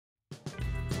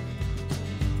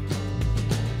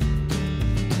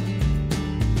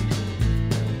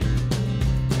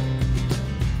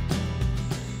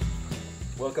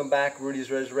Welcome back,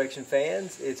 Rudy's Resurrection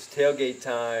fans. It's tailgate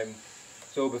time.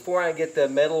 So before I get the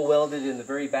metal welded in the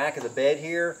very back of the bed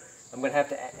here, I'm going to have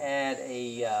to add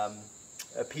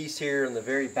a piece here in the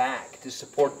very back to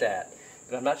support that.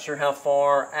 But I'm not sure how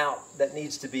far out that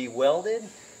needs to be welded,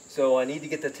 so I need to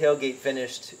get the tailgate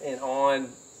finished and on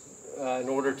in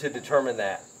order to determine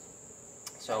that.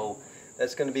 So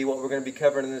that's going to be what we're going to be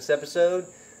covering in this episode.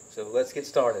 So let's get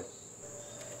started.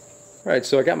 Alright,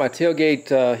 so I got my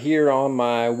tailgate here on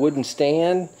my wooden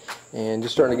stand and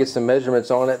just starting to get some measurements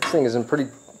on it. This thing is in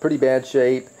pretty bad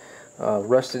shape.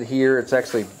 Rusted here. It's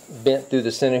actually bent through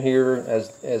the center here as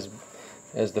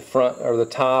the front or the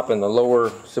top and the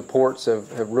lower supports have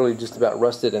really just about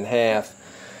rusted in half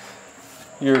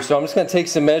here. So I'm just going to take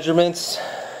some measurements.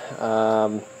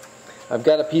 I've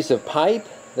got a piece of pipe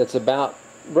that's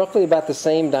roughly about the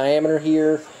same diameter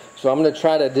here. So I'm going to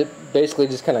try to basically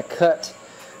just kind of cut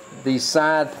these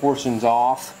side portions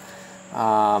off.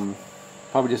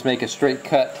 Probably just make a straight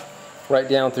cut right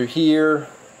down through here.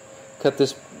 Cut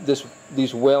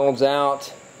these welds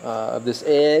out of this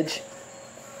edge.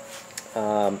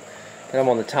 Cut them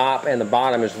on the top and the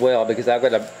bottom as well, because I'm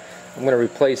going to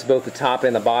replace both the top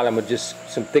and the bottom with just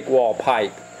some thick wall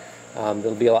pipe.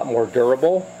 That'll be a lot more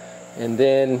durable. And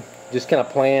then just kind of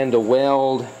plan to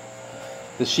weld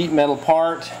the sheet metal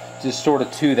part just sort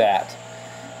of to that.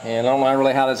 And I don't know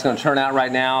really how that's going to turn out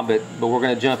right now, but we're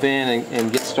going to jump in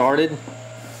and get started.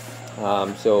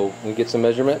 So we get some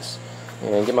measurements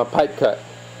and get my pipe cut.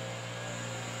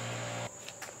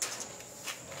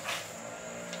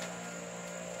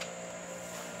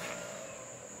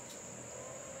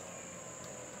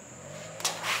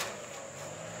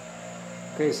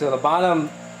 Okay, so the bottom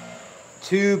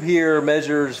tube here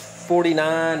measures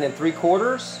 49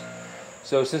 3/4.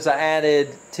 So since I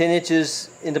added 10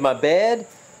 inches into my bed,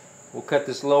 we'll cut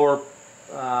this lower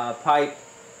pipe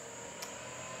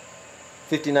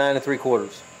 59 3/4.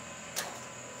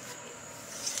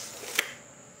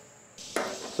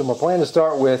 So my plan to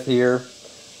start with here,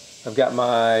 I've got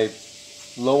my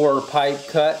lower pipe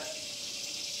cut.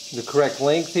 The correct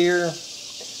length here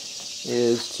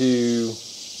is to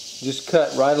just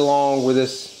cut right along where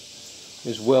this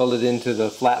is welded into the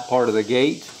flat part of the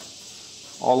gate,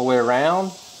 all the way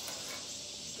around.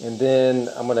 And then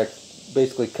I'm going to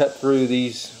basically cut through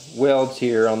these welds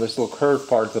here on this little curved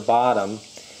part at the bottom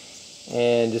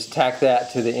and just tack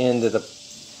that to the end of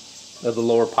the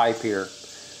lower pipe here.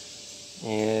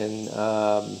 And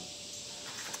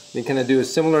then kind of do a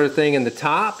similar thing in the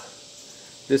top.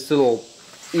 This little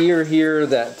ear here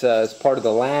that is part of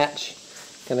the latch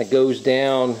kind of goes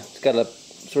down. It's got a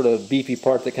sort of beefy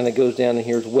part that kind of goes down, and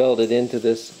here is welded into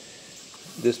this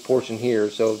portion here.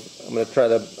 So I'm going to try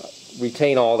to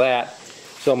retain all that.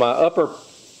 So my upper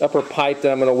pipe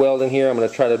that I'm going to weld in here, I'm going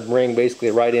to try to bring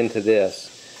basically right into this,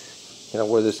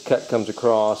 where this cut comes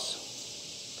across.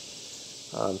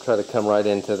 Try to come right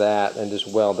into that and just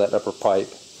weld that upper pipe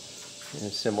in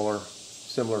a similar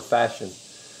fashion.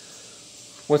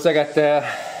 Once I got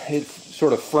it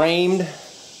sort of framed,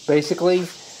 basically,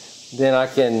 then I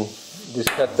can just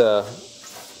cut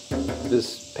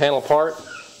this panel part,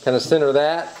 kind of center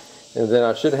that, and then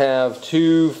I should have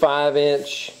 2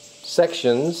 5-inch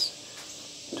sections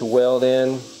to weld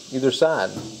in either side,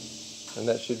 and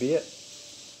that should be it.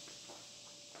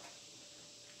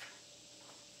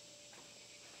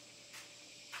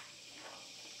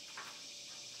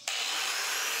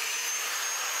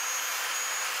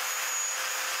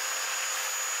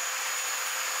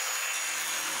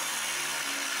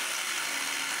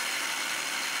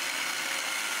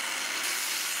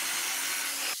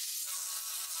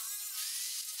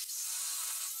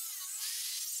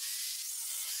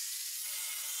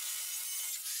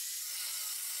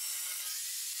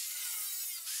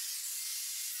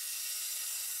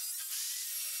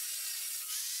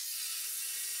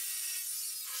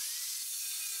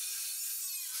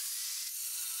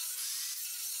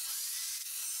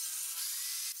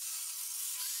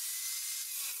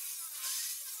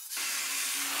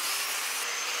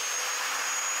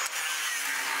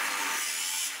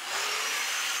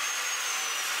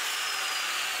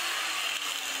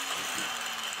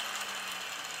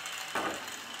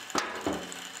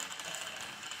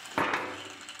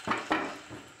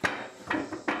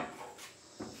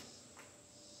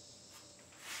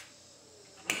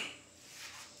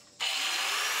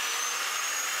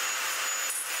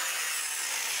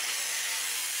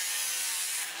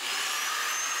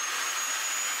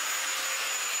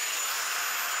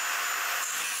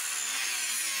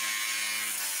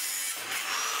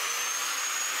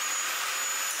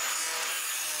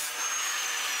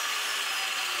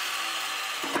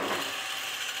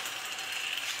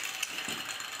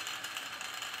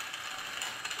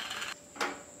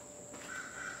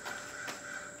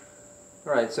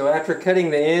 Alright, so after cutting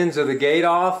the ends of the gate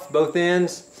off, both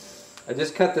ends, I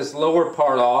just cut this lower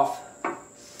part off.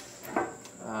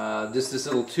 Just this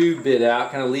little tube bit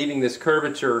out, kind of leaving this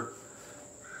curvature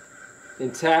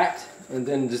intact, and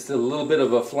then just a little bit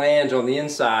of a flange on the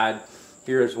inside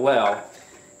here as well,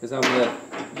 because I'm going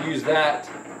to use that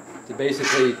to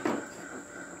basically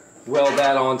weld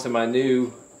that onto my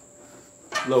new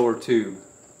lower tube,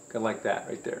 kind of like that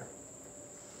right there.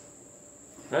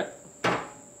 Right?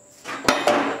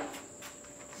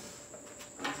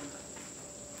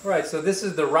 Alright, so this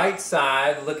is the right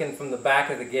side looking from the back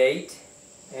of the gate,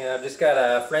 and I've just got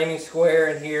a framing square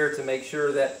in here to make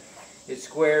sure that it's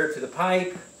square to the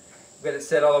pipe. I've got it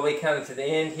set all the way kind of to the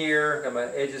end here. Got my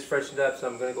edges freshened up, so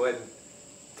I'm going to go ahead and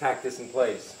tack this in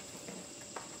place.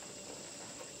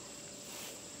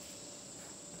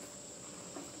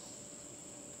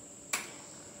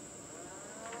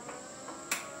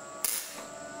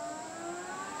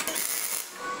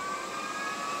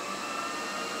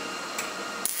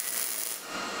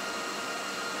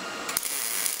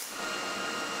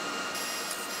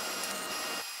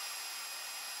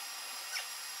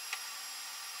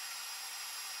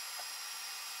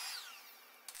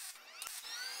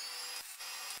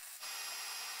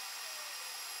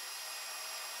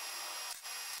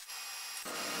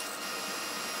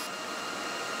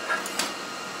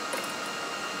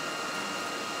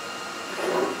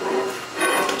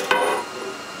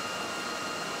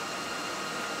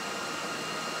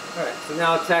 Alright, so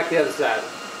now I'll tack the other side.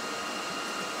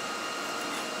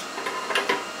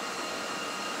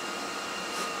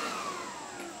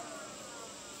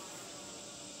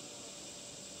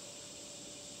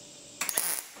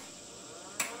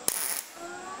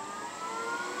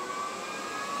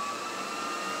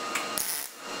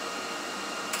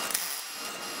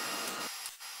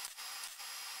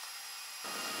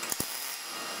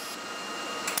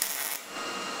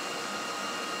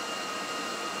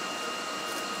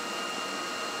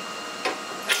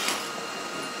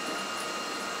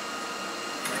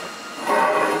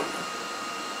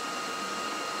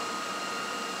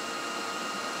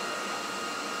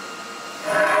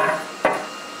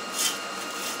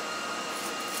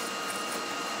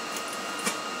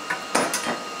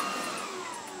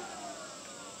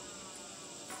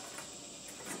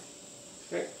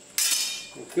 Okay,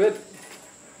 that's good.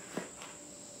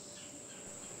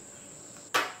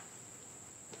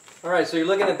 Alright, so you're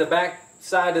looking at the back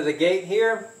side of the gate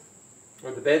here,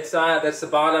 or the bed side. That's the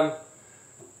bottom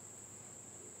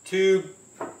tube.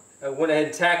 I went ahead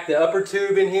and tacked the upper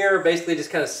tube in here, basically just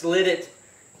kind of slid it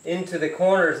into the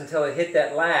corners until it hit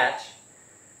that latch,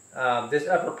 this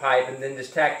upper pipe, and then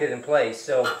just tacked it in place.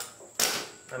 So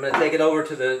I'm going to take it over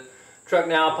to the truck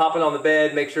now, pop it on the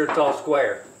bed, make sure it's all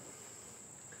square.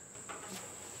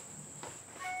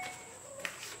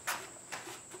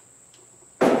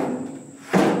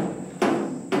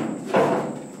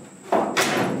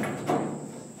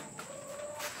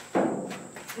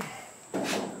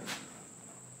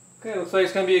 Okay, looks like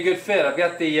it's going to be a good fit. I've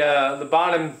got the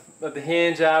bottom of the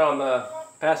hinge out on the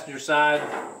passenger side.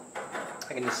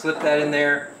 I can just slip that in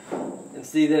there and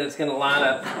see that it's going to line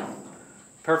up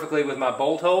perfectly with my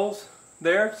bolt holes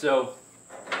there. So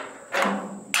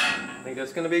I think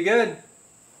that's going to be good.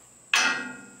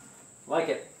 Like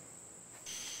it.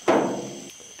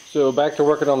 So back to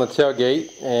working on the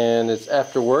tailgate, and it's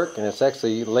after work and it's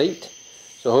actually late.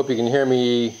 So I hope you can hear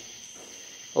me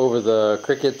over the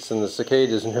crickets and the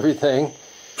cicadas and everything.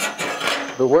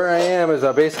 But where I am is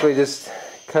I basically just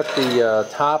cut the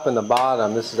top and the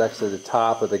bottom. This is actually the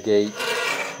top of the gate,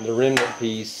 the remnant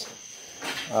piece,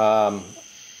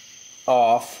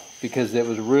 off because it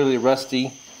was really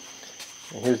rusty.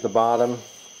 And here's the bottom.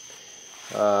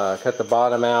 Cut the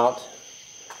bottom out,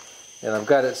 and I've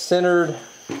got it centered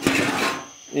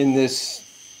in this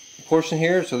portion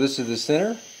here. So this is the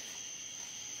center.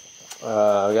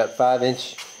 I got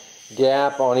 5-inch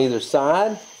gap on either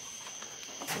side,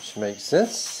 which makes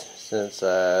sense since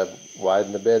I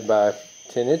widened the bed by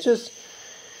 10 inches.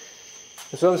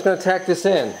 And so I'm just going to tack this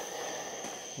in,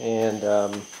 and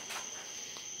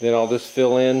then I'll just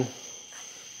fill in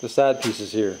the side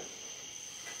pieces here.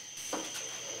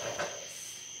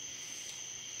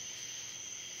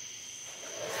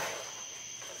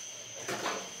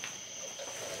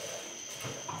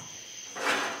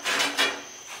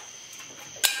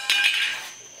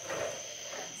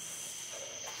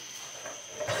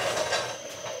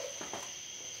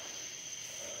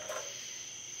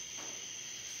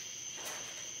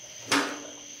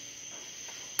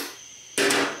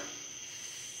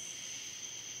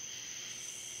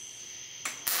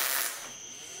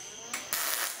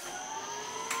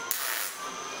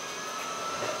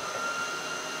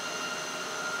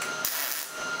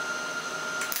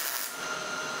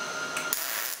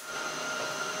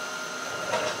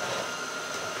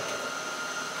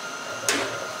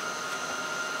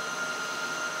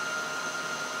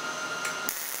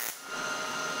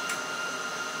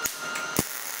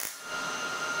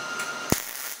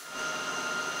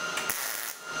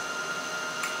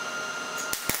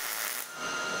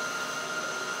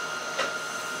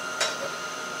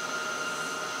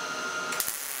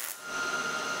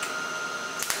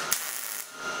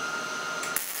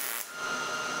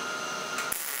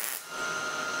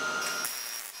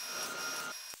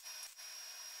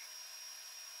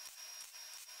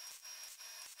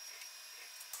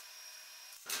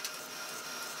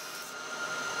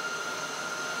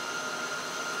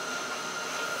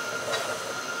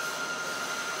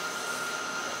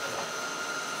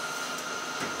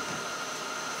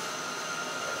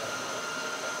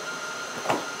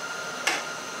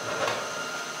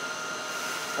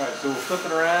 so we'll flip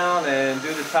it around and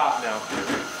do the top now.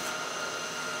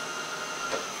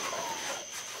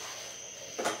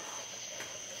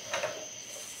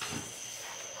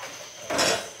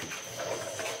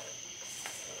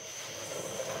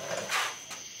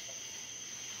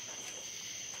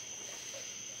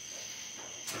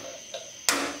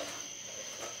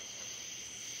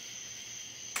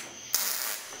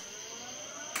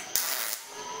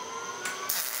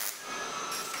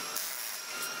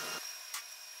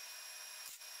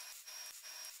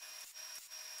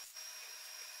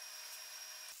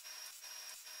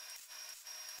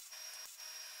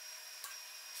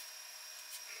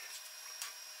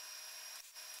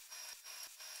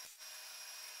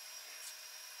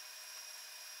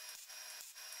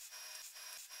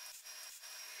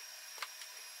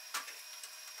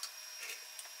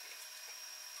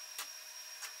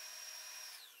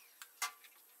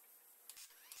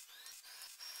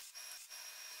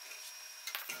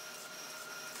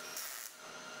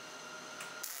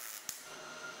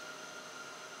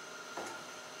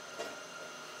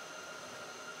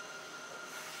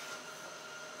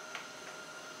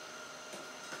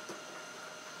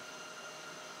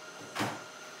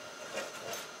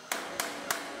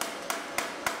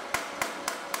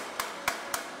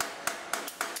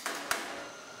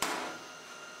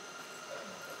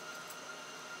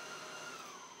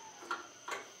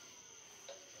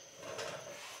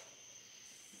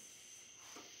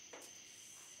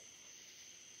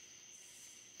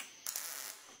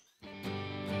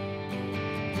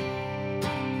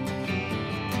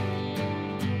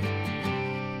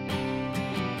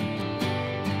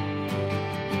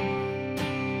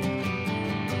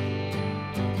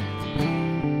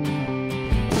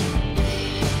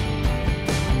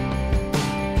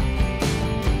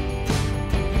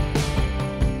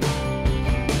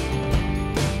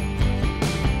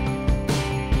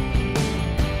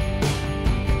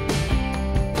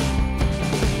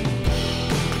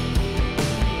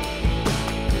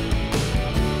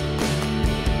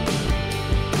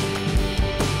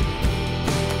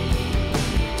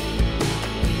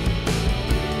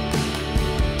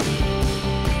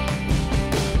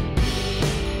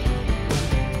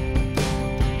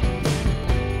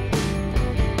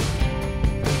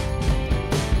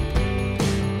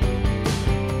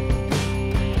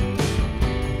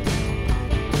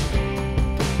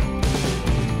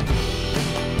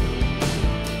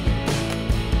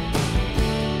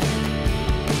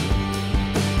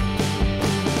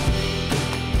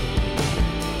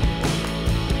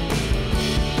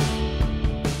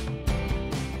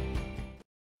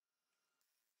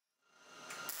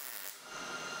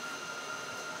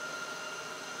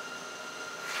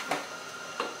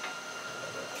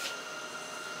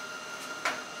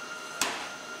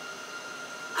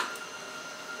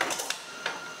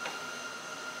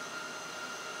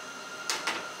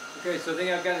 Okay, so I think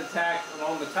I've got it tacked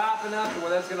along the top enough to where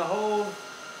that's going to hold.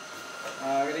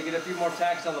 I'm going to get a few more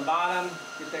tacks on the bottom,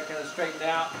 get that kind of straightened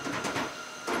out,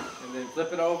 and then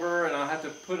flip it over, and I'll have to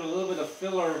put a little bit of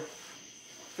filler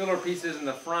pieces in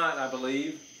the front, I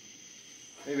believe.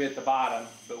 Maybe at the bottom,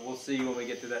 but we'll see when we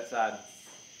get to that side.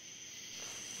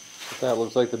 That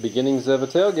looks like the beginnings of a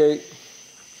tailgate.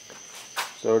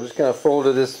 So we're just going to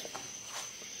folded this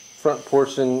front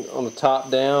portion on the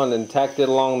top down and tacked it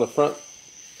along the front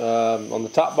on the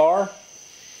top bar,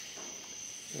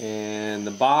 and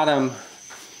the bottom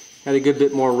had a good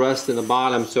bit more rust in the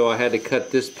bottom, so I had to cut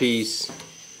this piece,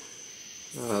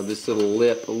 this little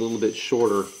lip, a little bit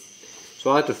shorter.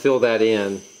 So I'll have to fill that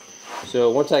in.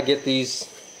 So once I get these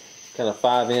kind of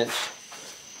 5-inch,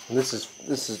 and this is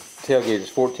tailgate is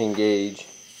 14 gauge.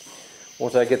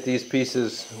 Once I get these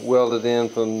pieces welded in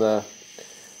from the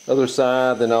other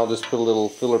side, then I'll just put a little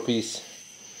filler piece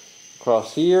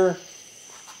across here,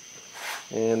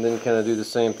 and then kind of do the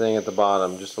same thing at the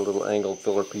bottom, just a little angled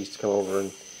filler piece to come over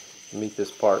and meet this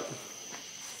part.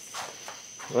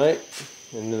 Right,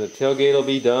 and then the tailgate will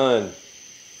be done.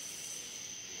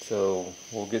 So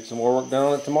we'll get some more work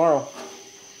done on it tomorrow.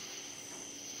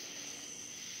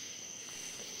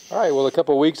 Alright, well, a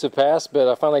couple of weeks have passed, but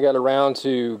I finally got around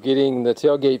to getting the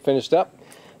tailgate finished up.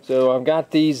 So I've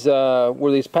got these,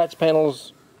 where these patch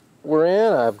panels were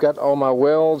in, I've got all my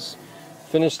welds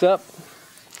finished up.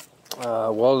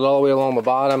 Welded all the way along the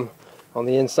bottom, on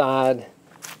the inside.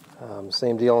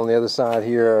 Same deal on the other side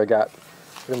here. I got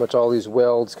pretty much all these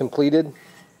welds completed,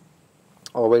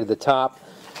 all the way to the top.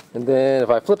 And then if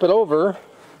I flip it over,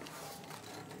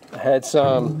 I had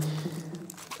some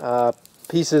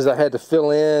pieces I had to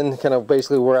fill in, kind of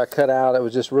basically where I cut out. It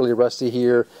was just really rusty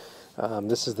here.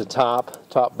 This is the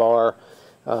top bar.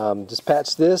 Just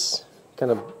patched this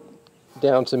kind of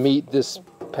down to meet this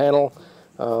panel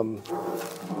on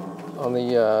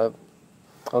the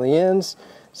ends.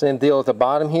 Same deal at the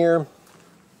bottom here.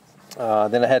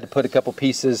 Then I had to put a couple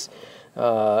pieces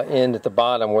in at the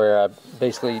bottom where I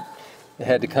basically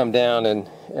had to come down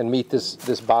and meet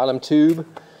this bottom tube,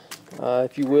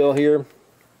 if you will, here.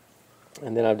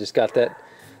 And then I've just got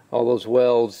all those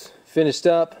welds finished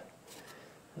up.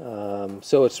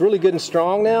 So it's really good and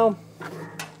strong now.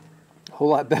 A whole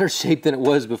lot better shape than it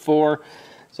was before.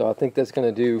 So I think that's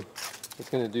going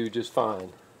to do just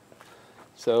fine.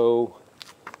 So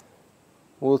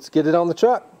let's get it on the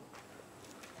truck.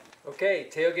 Okay,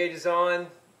 tailgate is on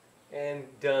and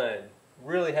done.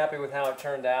 Really happy with how it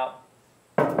turned out.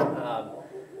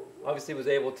 Obviously was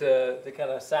able to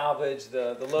kind of salvage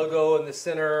the logo in the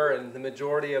center and the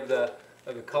majority of the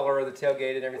color of the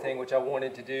tailgate and everything, which I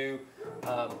wanted to do.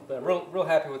 But I'm real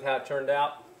happy with how it turned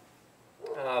out.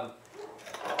 So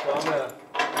I'm going to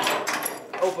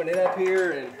open it up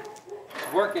here, and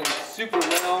it's working super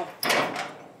well.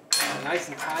 Nice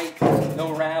and tight,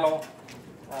 no rattle.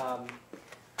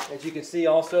 As you can see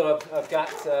also, I've got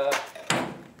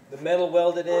the metal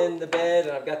welded in the bed,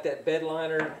 and I've got that bed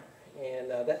liner, and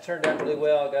that turned out really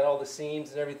well. I got all the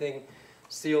seams and everything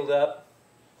sealed up.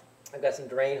 I've got some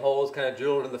drain holes kind of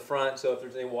drilled in the front, so if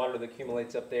there's any water that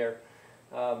accumulates up there,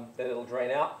 then it'll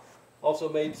drain out. Also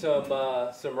made some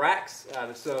racks out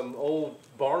of some old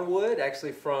barn wood,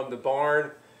 actually from the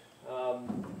barn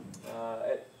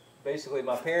at basically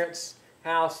my parents'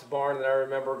 house, barn that I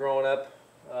remember growing up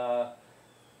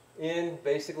in,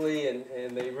 basically,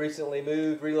 and they recently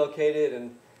moved, relocated,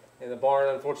 and the barn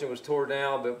unfortunately was torn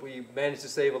down, but we managed to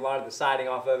save a lot of the siding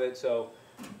off of it, so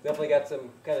definitely got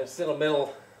some kind of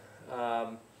sentimental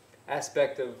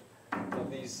aspect of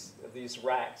these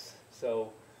racks.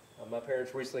 So my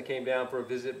parents recently came down for a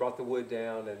visit, brought the wood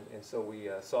down, and so we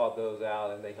sawed those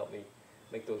out, and they helped me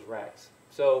make those racks.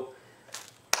 So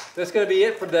that's going to be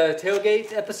it for the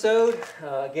tailgate episode.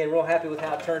 Again, real happy with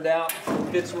how it turned out.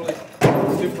 Fits really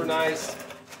super nice.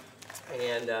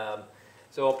 And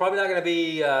so probably not going to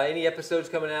be any episodes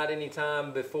coming out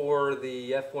anytime before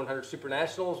the F100 Super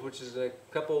Nationals, which is a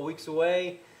couple of weeks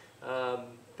away.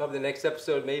 Probably the next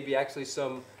episode may be actually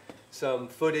some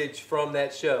footage from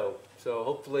that show. So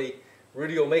hopefully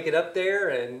Rudy will make it up there,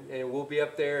 and we'll be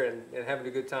up there and having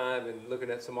a good time and looking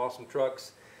at some awesome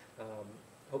trucks.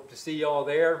 Hope to see y'all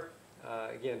there.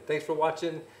 Again, thanks for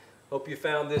watching. Hope you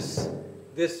found this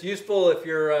useful if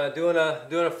you're doing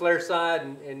a Flareside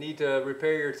and need to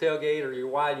repair your tailgate or your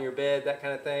widen your bed, that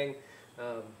kind of thing.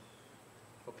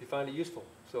 Hope you find it useful.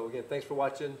 So again, thanks for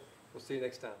watching. We'll see you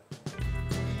next time.